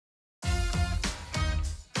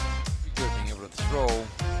throw,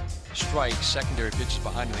 strike, secondary pitches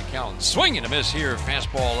behind in the count. Swing and a miss here,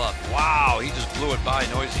 fastball up. Wow, he just blew it by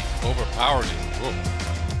Noisy. Overpowered him. Whoa.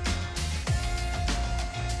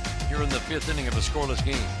 Here in the 5th inning of a scoreless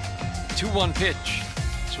game. 2-1 pitch.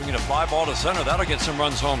 Swinging a fly ball to center. That'll get some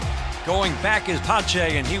runs home. Going back is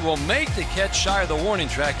Pache, and he will make the catch shy of the warning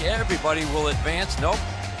track. Everybody will advance. Nope.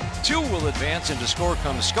 2 will advance, and to score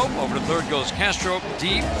comes Schoop. Over to third goes Castro.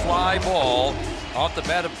 Deep fly ball off the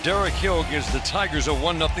bat of Tarik Hill gives the Tigers a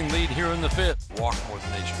 1-0 lead here in the 5th. Walk more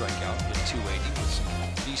than they strike out with 280 with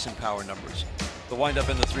some decent power numbers. The windup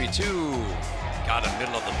in the 3-2. Got him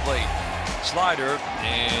middle of the plate. Slider,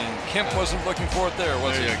 and Kemp wasn't looking for it there,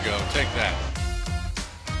 was he? There you go. Take that.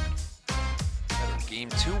 Game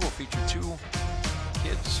 2 will feature 2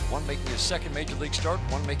 kids. One making his second Major League start,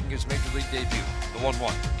 one making his Major League debut. The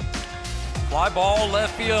 1-1. Fly ball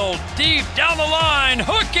left field, deep down the line,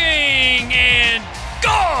 hooking, and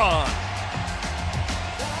gone!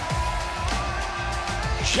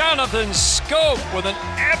 Jonathan Schoop with an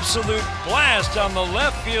absolute blast down the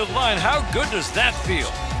left field line. How good does that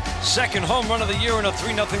feel? Second home run of the year and a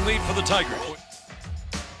 3-0 lead for the Tigers.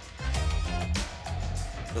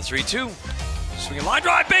 The 3-2. Swinging line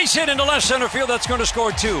drive, base hit into left center field. That's going to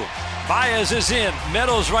score 2. Baez is in.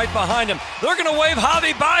 Meadows right behind him. They're going to wave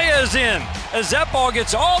Javi Baez in as that ball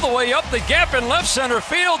gets all the way up the gap in left center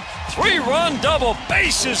field. 3-run double,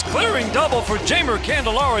 bases clearing double for Jeimer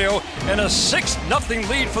Candelario, and a 6-0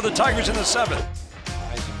 lead for the Tigers in the 7th.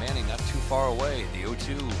 Isaac Manning not too far away. The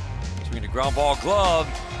 0-2. Swinging a ground ball glove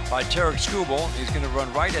by Tarik Skubal. He's going to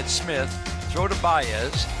run right at Smith. Throw to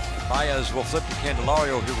Baez. Baez will flip to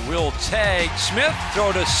Candelario, who will tag Smith,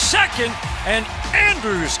 throw to second, and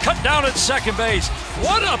Andrews cut down at second base.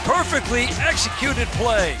 What a perfectly executed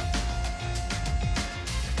play.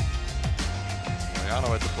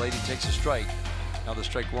 Mariano at the plate, he takes a strike. Now the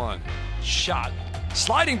strike 1. Shot.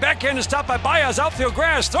 Sliding backhand is stopped by Baez, outfield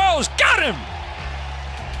grass, throws, got him!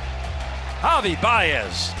 Javi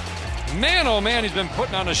Baez. Man, oh man, he's been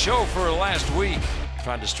putting on a show for the last week.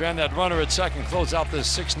 Trying to strand that runner at second, close out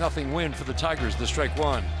this 6-0 win for the Tigers. The strike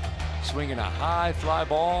 1. Swinging a high fly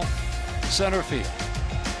ball, center field.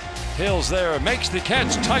 Hill's there, makes the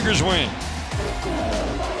catch, Tigers win.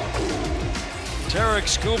 Tarik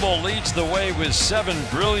Skubal leads the way with 7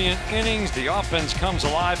 brilliant innings. The offense comes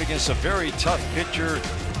alive against a very tough pitcher.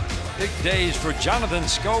 Big days for Jonathan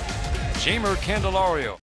Schoop, Jeimer Candelario.